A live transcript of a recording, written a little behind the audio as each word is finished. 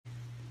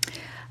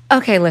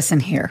Okay, listen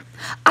here.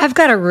 I've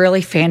got a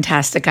really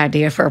fantastic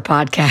idea for a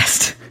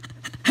podcast.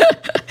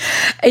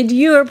 And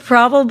you are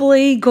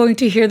probably going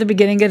to hear the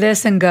beginning of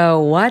this and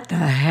go, what the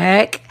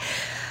heck?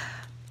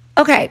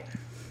 Okay,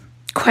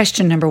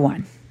 question number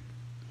 1.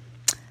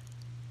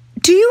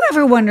 Do you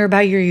ever wonder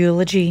about your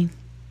eulogy?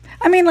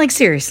 I mean, like,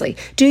 seriously,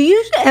 do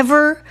you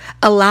ever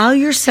allow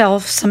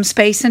yourself some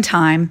space and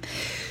time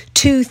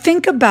to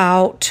think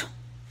about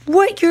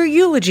what your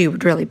eulogy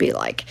would really be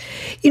like?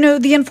 You know,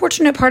 the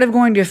unfortunate part of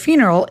going to a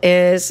funeral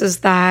is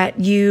that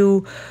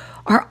you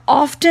are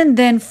often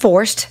then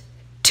forced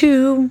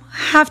to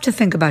have to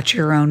think about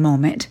your own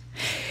moment.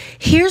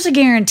 Here's a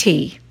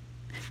guarantee.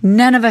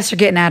 None of us are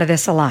getting out of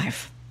this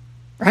alive,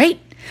 right?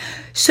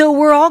 So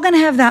we're all going to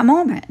have that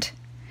moment.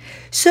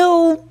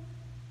 So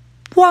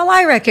while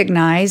I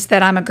recognize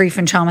that I'm a grief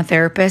and trauma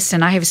therapist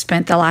and I have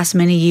spent the last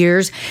many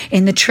years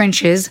in the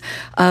trenches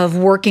of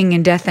working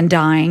in death and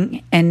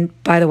dying,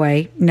 and by the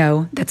way,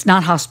 no, that's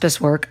not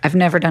hospice work. I've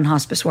never done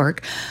hospice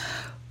work,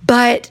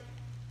 but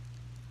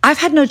I've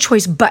had no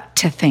choice but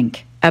to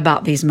think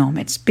about these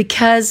moments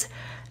because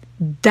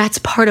that's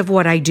part of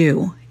what I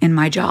do in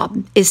my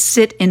job is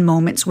sit in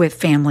moments with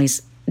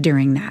families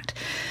during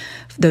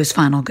those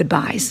final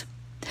goodbyes.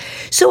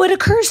 So it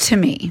occurs to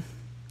me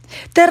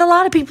that a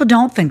lot of people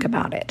don't think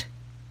about it.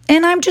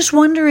 And I'm just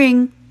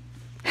wondering,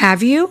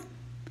 have you?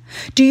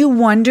 Do you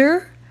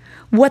wonder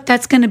what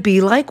that's going to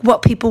be like?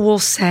 What people will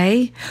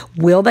say?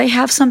 Will they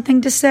have something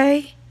to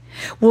say?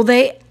 Will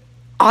they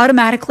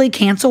automatically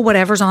cancel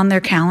whatever's on their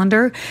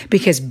calendar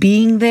because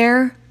being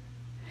there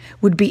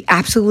would be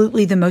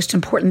absolutely the most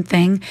important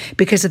thing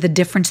because of the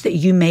difference that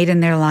you made in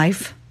their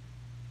life?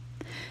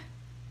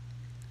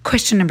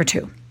 Question number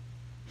 2.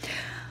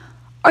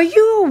 Are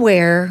you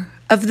aware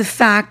of the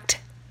fact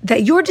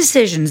that your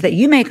decisions that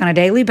you make on a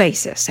daily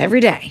basis, every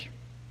day,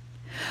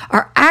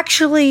 are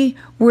actually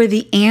where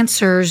the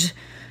answers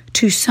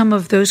to some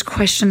of those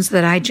questions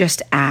that I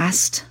just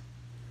asked,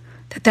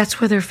 that's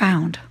where they're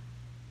found?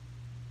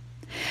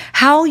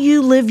 How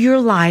you live your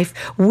life,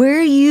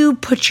 where you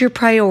put your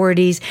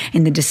priorities,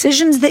 and the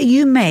decisions that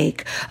you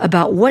make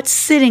about what's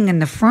sitting in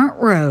the front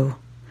row,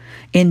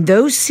 in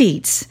those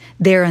seats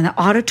there in the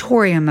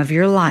auditorium of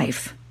your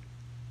life.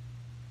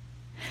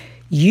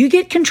 You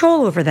get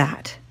control over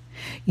that.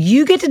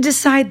 You get to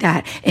decide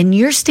that, and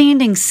you're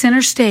standing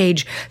center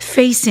stage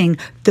facing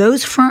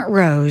those front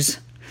rows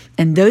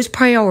and those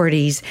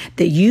priorities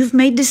that you've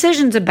made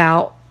decisions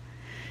about.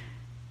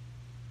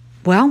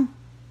 Well,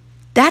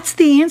 that's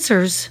the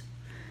answers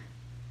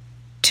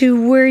to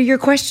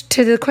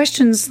the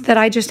questions that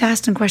I just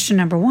asked in question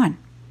number 1.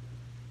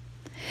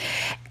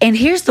 And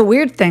here's the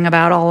weird thing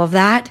about all of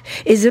that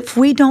is if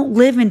we don't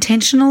live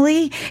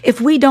intentionally, if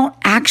we don't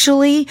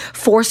actually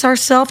force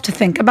ourselves to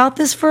think about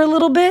this for a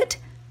little bit,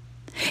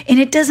 and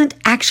it doesn't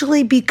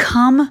actually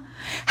become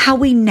how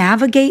we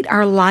navigate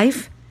our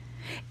life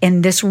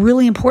in this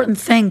really important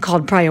thing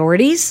called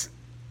priorities,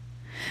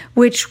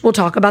 which we'll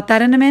talk about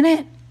that in a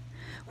minute.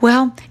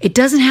 Well, it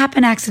doesn't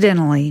happen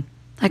accidentally.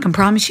 I can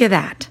promise you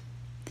that.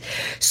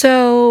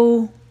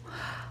 So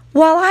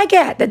while I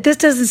get that this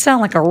doesn't sound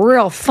like a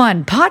real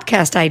fun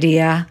podcast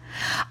idea,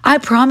 I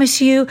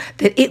promise you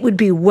that it would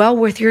be well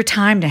worth your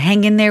time to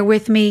hang in there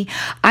with me.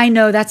 I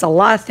know that's a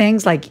lot of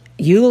things like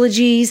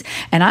eulogies,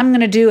 and I'm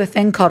going to do a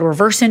thing called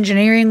reverse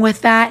engineering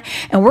with that.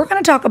 And we're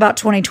going to talk about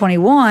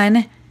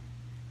 2021.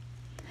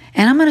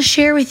 And I'm going to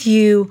share with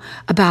you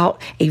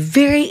about a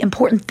very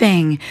important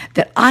thing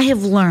that I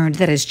have learned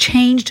that has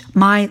changed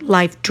my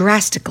life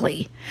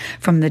drastically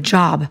from the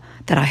job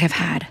that I have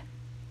had.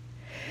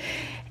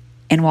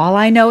 And while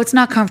I know it's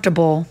not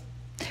comfortable,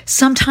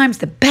 sometimes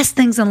the best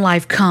things in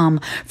life come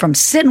from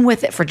sitting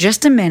with it for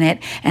just a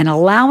minute and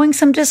allowing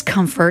some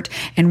discomfort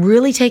and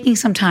really taking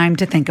some time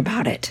to think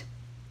about it.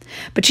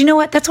 But you know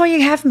what? That's why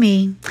you have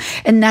me.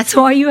 And that's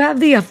why you have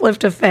the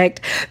Uplift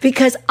Effect,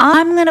 because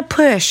I'm going to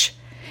push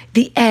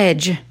the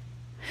edge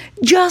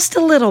just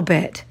a little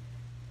bit,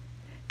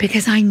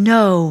 because I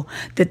know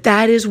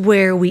that is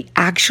where we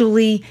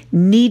actually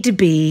need to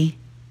be,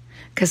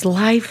 because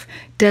life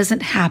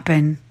doesn't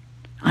happen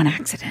on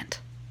accident.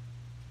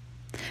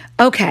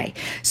 Okay,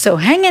 so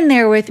hang in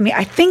there with me.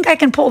 I think I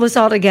can pull this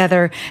all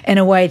together in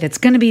a way that's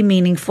going to be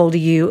meaningful to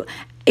you.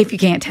 If you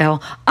can't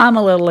tell, I'm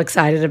a little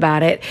excited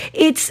about it.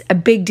 It's a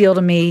big deal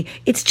to me.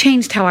 It's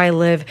changed how I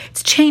live.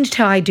 It's changed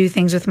how I do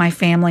things with my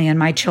family and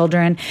my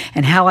children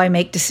and how I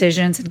make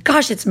decisions. And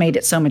gosh, it's made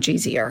it so much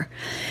easier.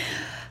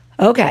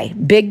 Okay,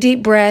 big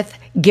deep breath.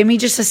 Give me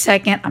just a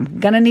second. I'm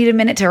going to need a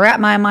minute to wrap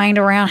my mind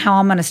around how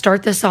I'm going to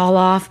start this all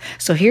off.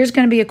 So here's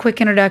going to be a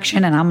quick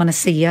introduction, and I'm going to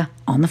see you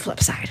on the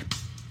flip side.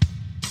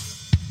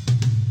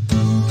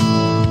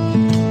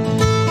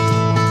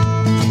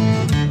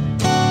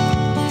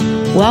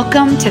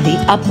 Welcome to the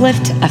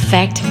Uplift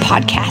Effect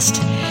podcast.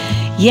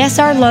 Yes,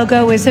 our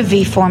logo is a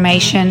V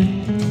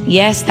formation.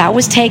 Yes, that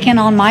was taken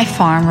on my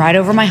farm right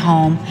over my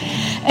home.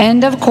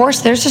 And of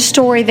course, there's a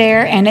story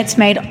there, and it's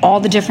made all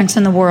the difference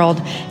in the world.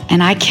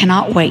 And I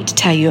cannot wait to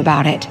tell you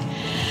about it.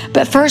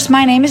 But first,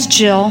 my name is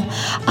Jill.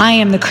 I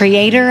am the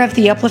creator of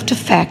the Uplift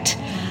Effect.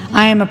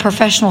 I am a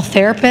professional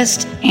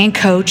therapist and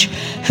coach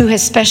who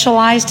has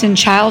specialized in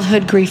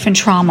childhood grief and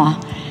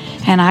trauma,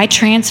 and I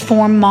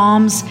transform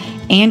moms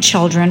and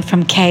children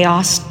from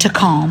chaos to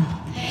calm.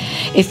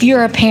 If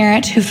you're a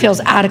parent who feels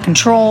out of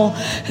control,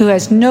 who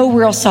has no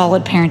real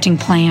solid parenting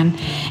plan,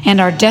 and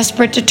are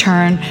desperate to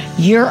turn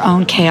your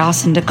own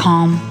chaos into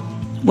calm,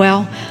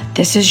 well,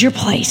 this is your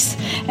place,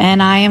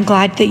 and I am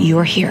glad that you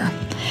are here.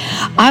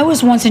 I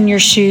was once in your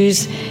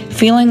shoes,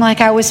 feeling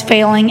like I was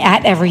failing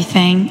at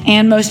everything,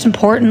 and most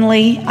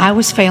importantly, I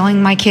was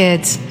failing my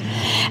kids.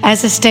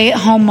 As a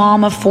stay-at-home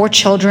mom of 4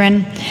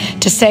 children,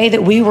 to say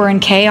that we were in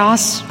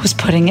chaos was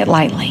putting it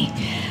lightly.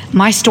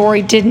 My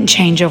story didn't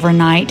change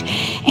overnight,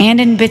 and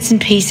in bits and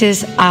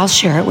pieces, I'll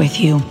share it with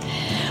you.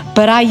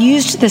 But I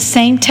used the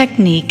same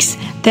techniques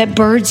that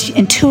birds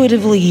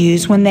intuitively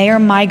use when they are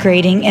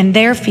migrating in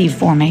their feed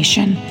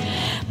formation,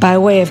 by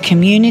way of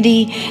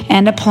community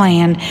and a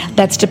plan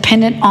that's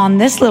dependent on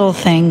this little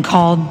thing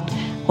called,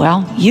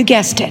 well, you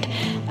guessed it,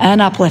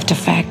 an uplift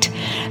effect.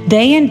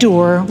 They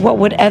endure what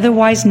would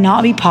otherwise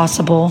not be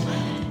possible,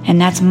 and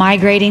that's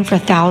migrating for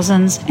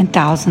thousands and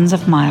thousands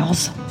of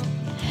miles.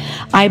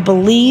 I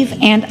believe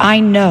and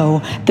I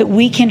know that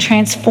we can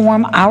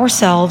transform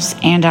ourselves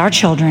and our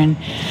children.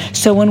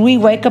 So when we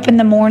wake up in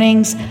the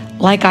mornings,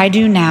 like I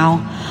do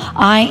now,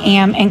 I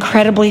am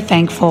incredibly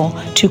thankful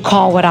to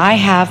call what I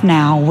have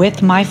now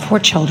with my 4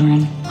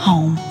 children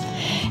home.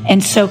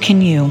 And so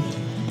can you.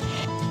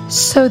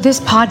 So this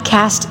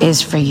podcast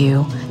is for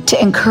you,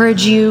 to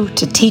encourage you,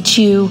 to teach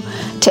you,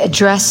 to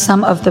address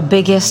some of the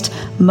biggest,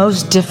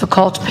 most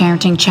difficult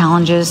parenting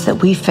challenges that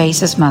we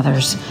face as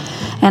mothers.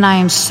 And I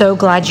am so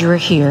glad you are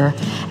here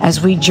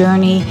as we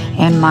journey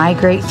and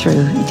migrate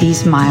through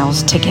these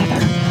miles together.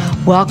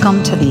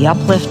 Welcome to the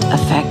Uplift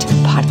Effect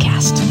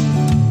podcast.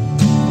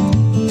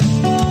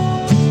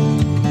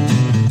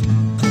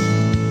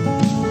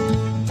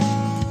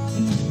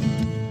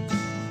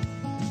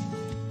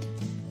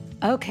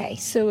 Okay,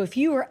 so if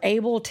you were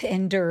able to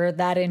endure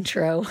that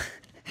intro,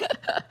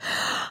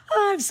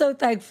 I'm so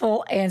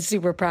thankful and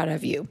super proud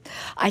of you.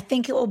 I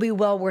think it will be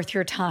well worth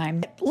your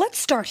time. Let's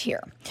start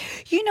here.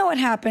 You know what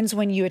happens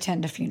when you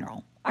attend a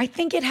funeral. I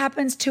think it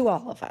happens to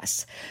all of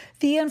us.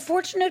 The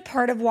unfortunate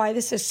part of why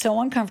this is so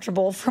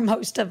uncomfortable for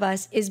most of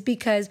us is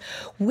because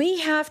we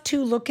have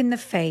to look in the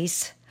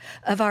face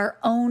of our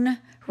own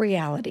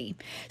reality.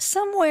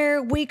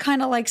 Somewhere we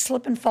kind of like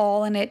slip and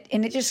fall in it,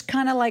 and it just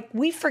kind of like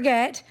we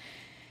forget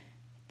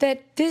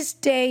that this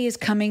day is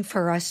coming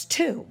for us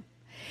too.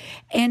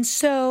 And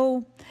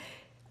so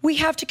we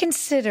have to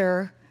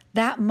consider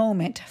that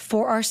moment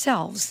for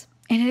ourselves,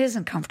 and it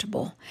isn't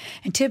comfortable.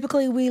 And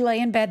typically we lay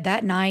in bed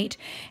that night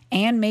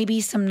and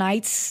maybe some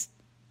nights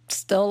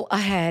still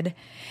ahead,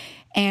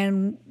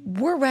 and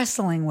we're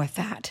wrestling with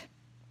that.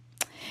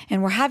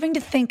 And we're having to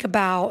think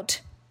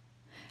about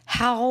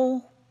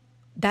how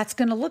that's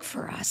going to look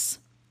for us.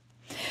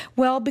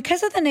 Well,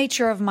 because of the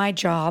nature of my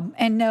job,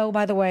 and no,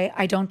 by the way,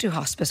 I don't do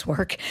hospice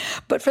work,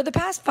 but for the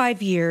past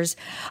 5 years,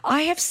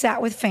 I have sat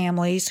with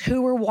families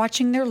who were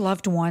watching their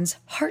loved ones'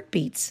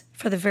 heartbeats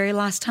for the very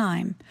last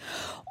time,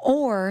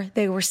 or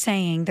they were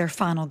saying their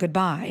final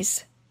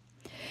goodbyes.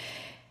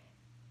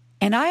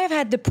 And I have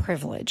had the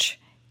privilege,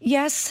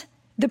 yes,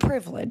 the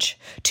privilege,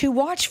 to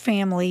watch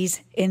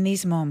families in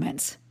these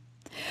moments.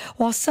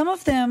 While some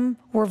of them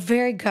were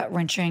very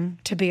gut-wrenching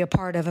to be a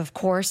part of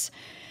course,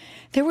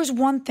 there was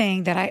one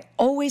thing that I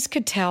always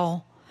could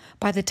tell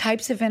by the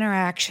types of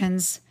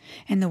interactions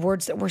and the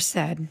words that were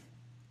said.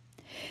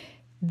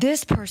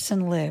 This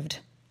person lived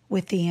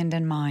with the end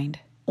in mind,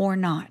 or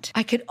not.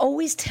 I could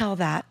always tell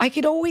that. I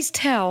could always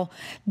tell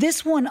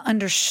this one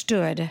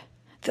understood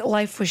that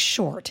life was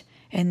short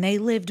and they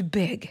lived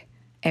big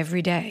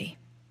every day,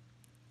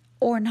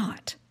 or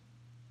not.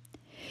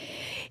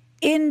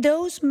 In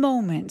those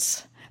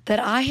moments that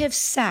I have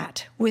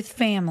sat with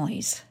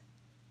families,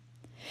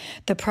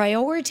 the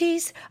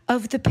priorities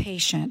of the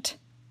patient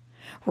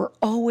were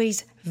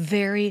always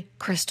very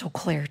crystal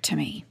clear to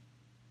me.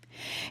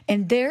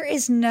 And there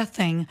is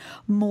nothing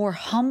more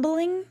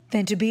humbling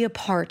than to be a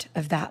part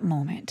of that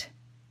moment.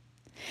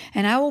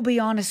 And I will be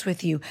honest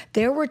with you,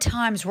 there were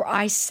times where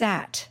I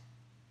sat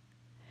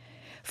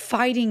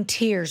fighting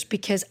tears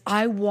because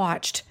I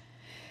watched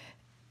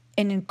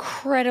an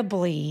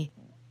incredibly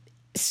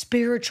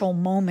spiritual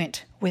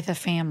moment with a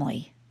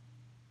family.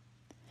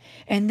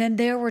 And then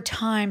there were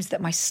times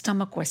that my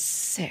stomach was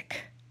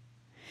sick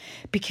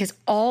because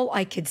all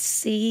I could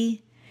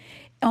see,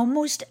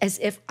 almost as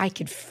if I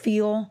could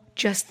feel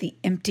just the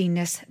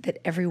emptiness that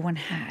everyone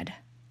had.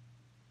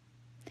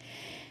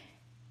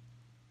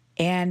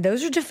 And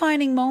those are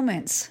defining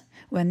moments.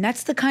 When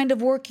that's the kind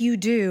of work you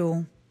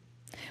do,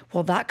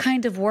 well, that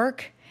kind of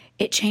work,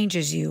 it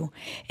changes you,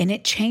 and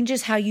it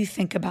changes how you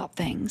think about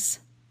things.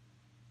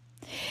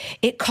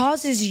 It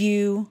causes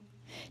you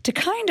to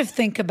kind of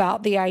think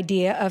about the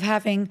idea of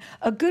having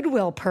a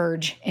goodwill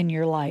purge in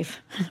your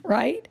life,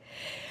 right?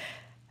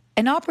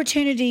 An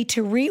opportunity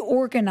to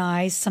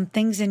reorganize some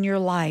things in your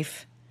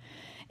life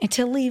and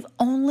to leave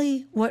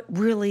only what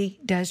really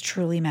does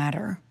truly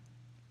matter.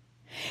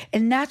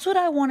 And that's what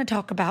I want to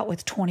talk about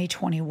with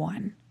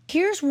 2021.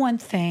 Here's one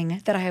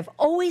thing that I have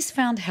always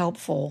found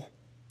helpful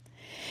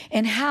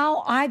in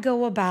how I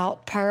go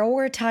about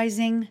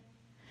prioritizing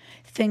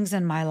things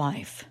in my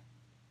life.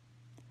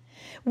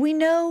 We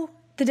know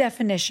the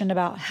definition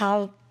about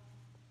how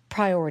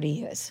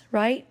priority is,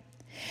 right?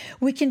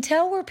 We can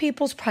tell where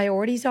people's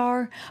priorities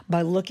are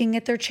by looking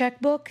at their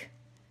checkbook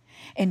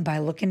and by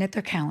looking at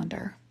their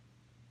calendar.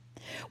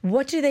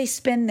 What do they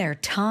spend their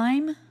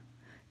time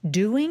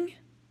doing?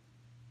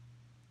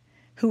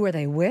 Who are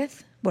they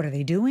with? What are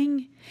they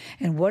doing?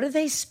 And what are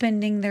they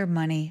spending their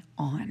money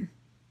on?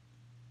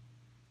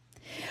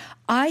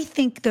 I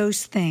think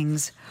those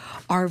things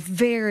are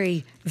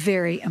very,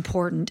 very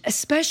important,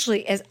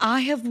 especially as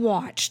I have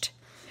watched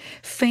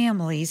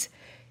families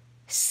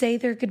say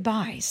their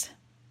goodbyes.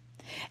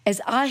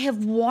 As I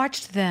have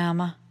watched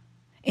them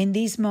in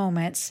these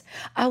moments,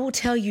 I will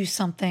tell you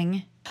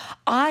something.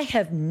 I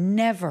have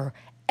never,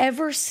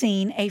 ever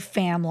seen a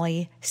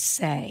family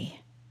say,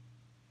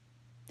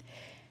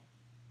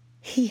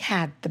 he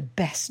had the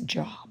best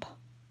job.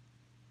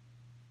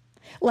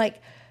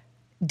 Like,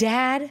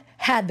 Dad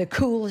had the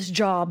coolest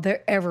job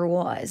there ever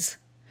was.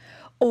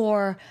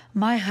 Or,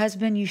 my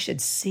husband, you should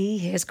see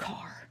his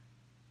car.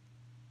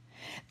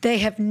 They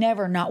have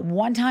never, not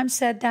one time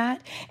said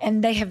that.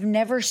 And they have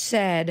never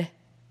said,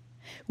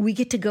 we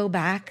get to go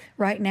back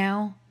right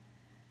now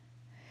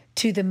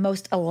to the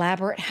most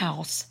elaborate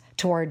house,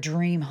 to our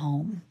dream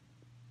home.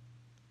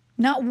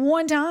 Not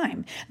one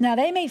time. Now,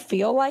 they may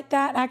feel like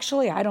that,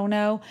 actually, I don't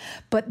know.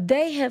 But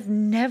they have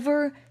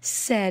never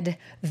said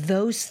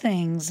those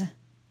things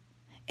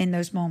in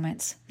those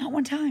moments. Not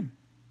one time.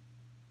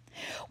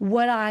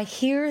 What I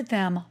hear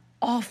them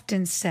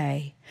often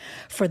say,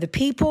 for the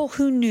people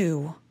who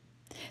knew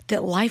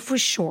that life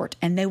was short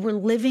and they were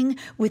living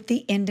with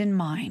the end in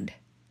mind,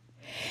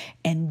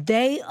 and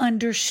they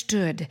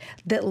understood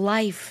that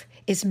life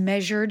is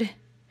measured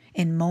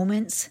in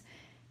moments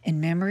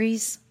and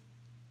memories,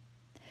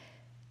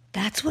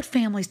 that's what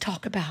families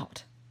talk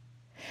about.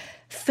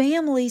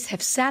 Families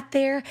have sat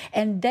there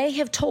and they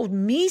have told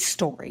me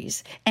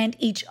stories and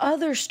each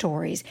other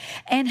stories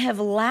and have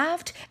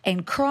laughed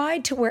and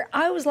cried to where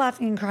I was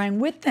laughing and crying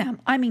with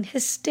them. I mean,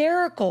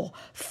 hysterical,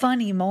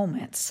 funny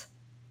moments.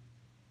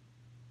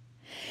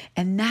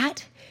 And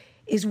that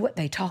is what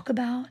they talk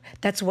about.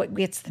 That's what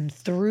gets them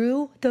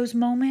through those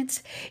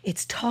moments.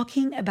 It's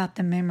talking about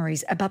the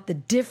memories, about the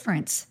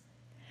difference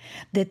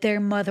that their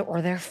mother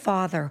or their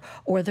father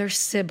or their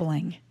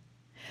sibling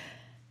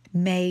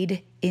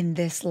made in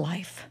this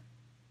life.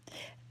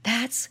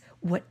 That's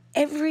what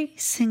every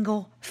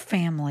single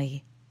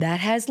family that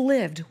has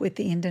lived with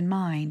the end in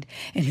mind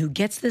and who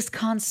gets this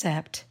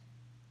concept,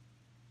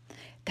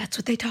 that's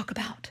what they talk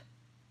about.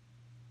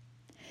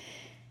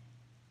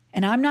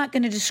 And I'm not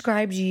going to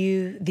describe to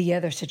you the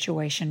other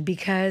situation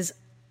because,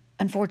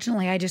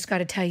 unfortunately, I just got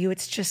to tell you,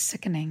 it's just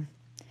sickening.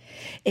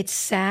 It's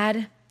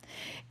sad.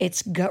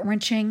 It's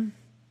gut-wrenching.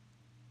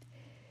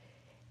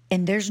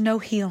 And there's no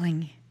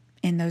healing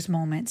in those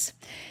moments.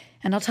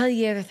 And I'll tell you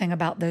the other thing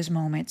about those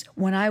moments.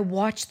 When I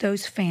watch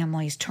those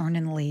families turn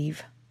and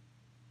leave,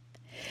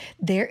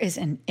 there is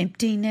an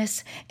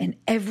emptiness in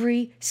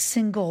every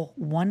single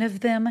one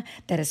of them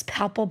that is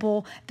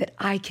palpable, that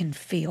I can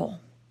feel.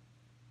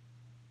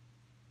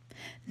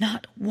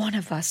 Not one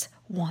of us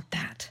want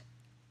that.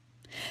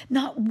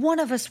 Not one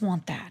of us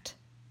want that.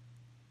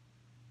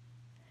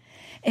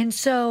 And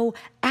so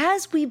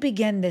as we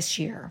begin this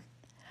year,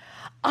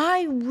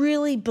 I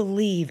really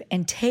believe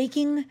in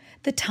taking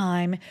the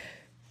time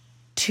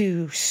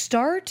to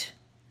start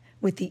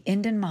with the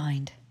end in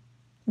mind.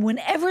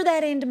 Whenever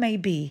that end may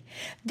be.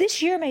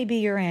 This year may be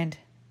your end.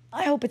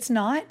 I hope it's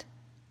not,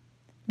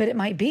 but it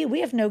might be.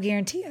 We have no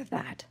guarantee of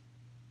that.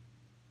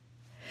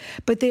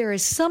 But there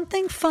is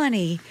something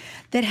funny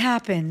that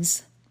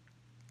happens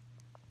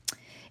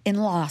in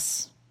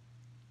loss.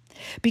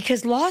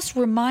 Because loss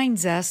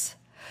reminds us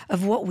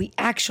of what we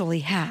actually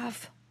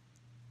have.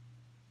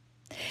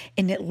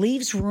 And it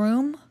leaves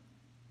room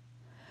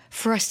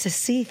for us to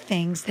see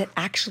things that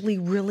actually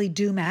really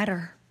do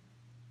matter.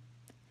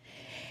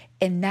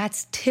 And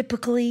that's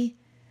typically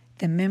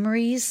the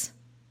memories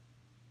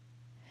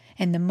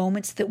and the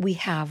moments that we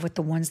have with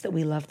the ones that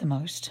we love the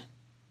most.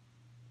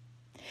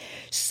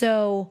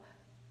 So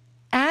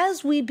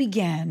as we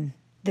begin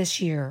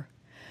this year,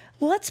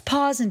 let's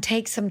pause and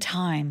take some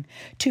time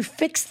to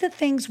fix the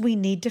things we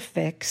need to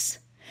fix.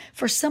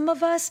 For some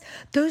of us,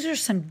 those are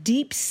some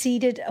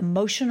deep-seated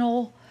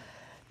emotional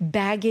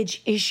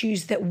baggage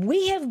issues that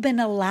we have been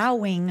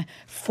allowing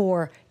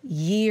for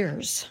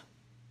years.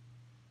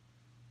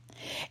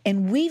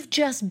 And we've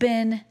just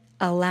been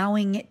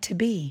allowing it to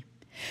be.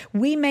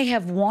 We may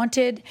have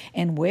wanted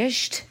and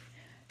wished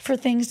for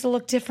things to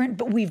look different,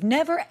 but we've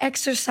never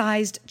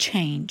exercised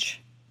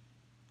change.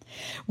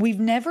 We've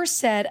never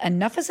said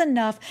enough is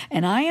enough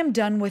and I am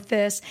done with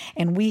this,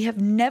 and we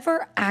have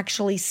never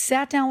actually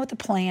sat down with a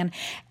plan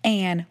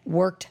and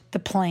worked the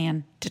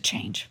plan to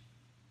change.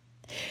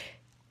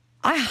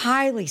 I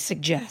highly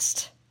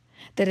suggest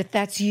that if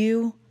that's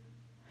you,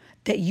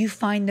 that you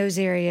find those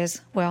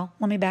areas. Well,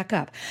 let me back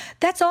up.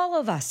 That's all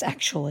of us,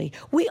 actually.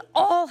 We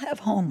all have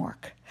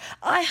homework.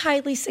 I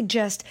highly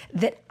suggest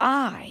that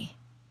I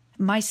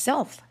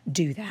myself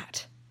do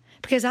that,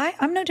 because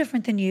I'm no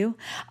different than you.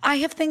 I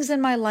have things in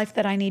my life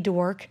that I need to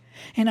work,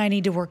 and I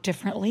need to work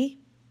differently.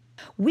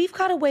 We've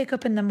got to wake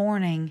up in the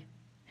morning,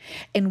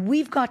 and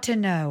we've got to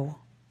know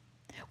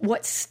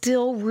what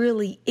still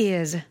really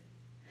is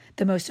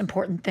the most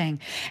important thing.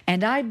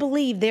 And I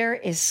believe there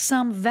is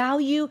some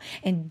value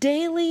in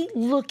daily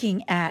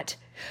looking at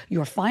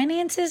your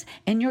finances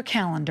and your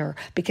calendar,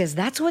 because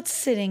that's what's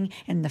sitting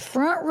in the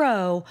front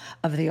row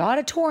of the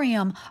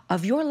auditorium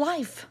of your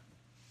life.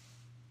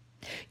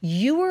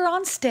 You were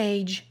on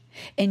stage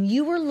and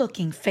you were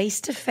looking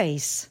face to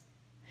face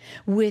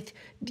with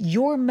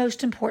your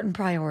most important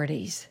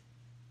priorities.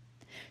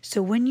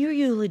 So when your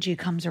eulogy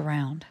comes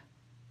around,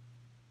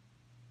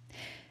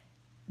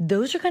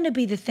 those are going to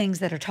be the things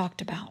that are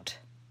talked about.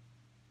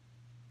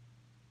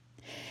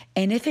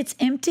 And if it's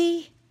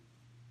empty,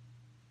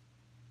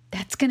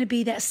 that's going to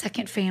be that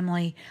second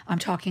family I'm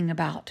talking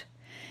about.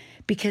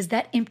 Because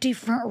that empty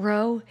front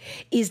row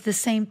is the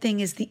same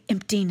thing as the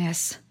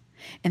emptiness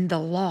and the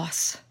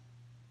loss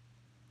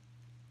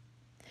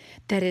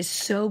that is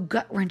so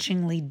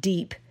gut-wrenchingly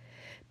deep,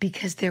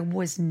 because there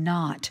was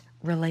not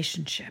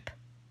relationship.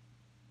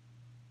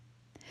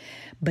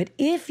 But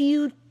if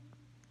you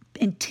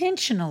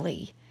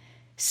intentionally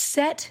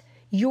set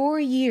your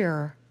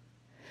year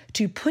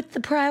to put the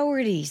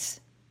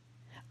priorities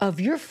of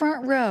your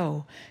front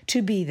row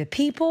to be the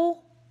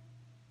people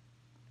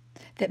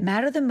that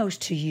matter the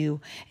most to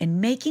you, and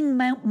making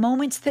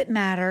moments that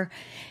matter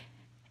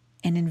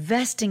and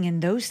investing in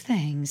those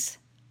things,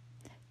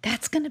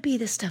 that's going to be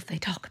the stuff they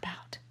talk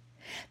about.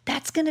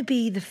 That's going to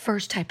be the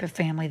first type of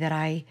family that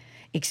I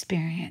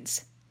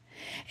experience.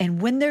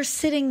 And when they're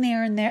sitting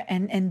there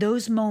and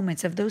those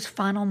moments, of those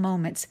final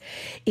moments,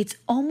 it's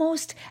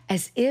almost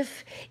as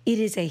if it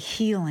is a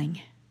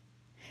healing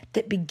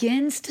that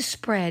begins to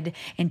spread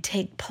and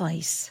take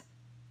place.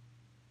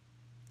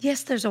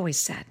 Yes, there's always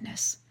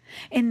sadness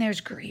and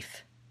there's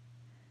grief,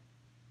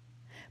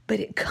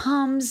 but it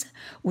comes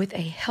with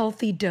a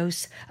healthy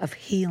dose of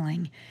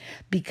healing,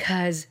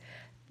 because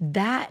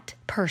that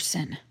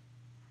person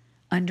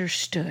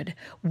understood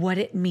what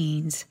it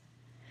means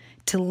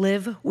to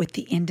live with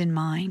the end in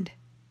mind,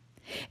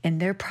 and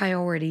their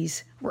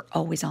priorities were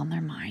always on their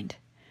mind.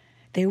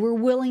 They were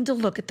willing to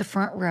look at the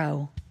front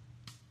row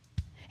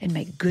and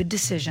make good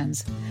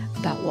decisions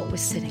about what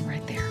was sitting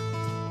right there.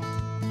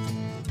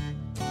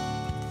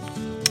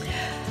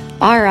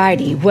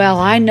 Alrighty, well,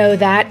 I know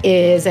that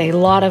is a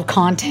lot of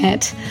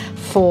content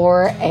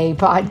for a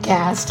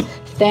podcast.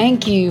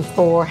 Thank you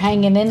for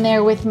hanging in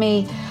there with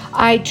me.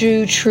 I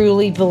do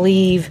truly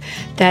believe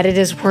that it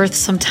is worth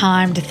some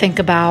time to think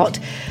about.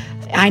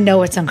 I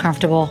know it's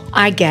uncomfortable.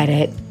 I get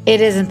it. It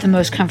isn't the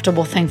most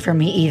comfortable thing for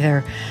me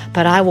either.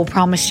 But I will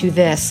promise you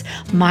this,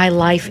 my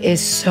life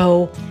is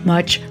so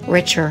much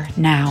richer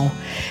now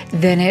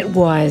than it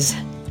was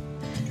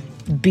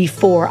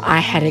before I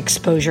had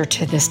exposure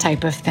to this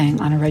type of thing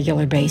on a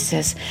regular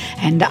basis.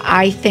 And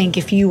I think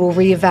if you will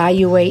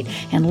reevaluate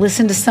and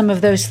listen to some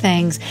of those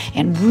things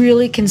and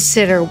really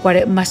consider what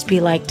it must be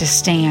like to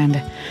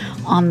stand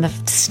on the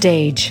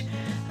stage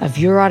of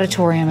your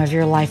auditorium of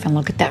your life and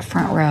look at that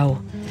front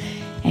row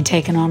and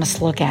take an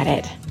honest look at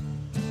it,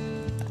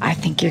 I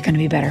think you're going to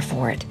be better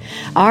for it.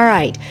 All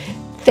right.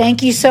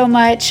 Thank you so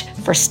much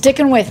for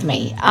sticking with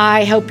me.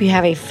 I hope you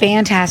have a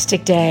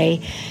fantastic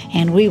day,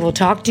 and we will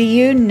talk to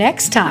you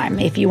next time.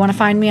 If you want to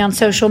find me on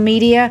social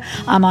media,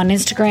 I'm on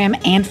Instagram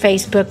and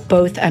Facebook,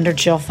 both under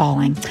Jill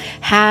Falling.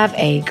 Have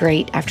a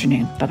great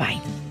afternoon.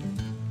 Bye-bye.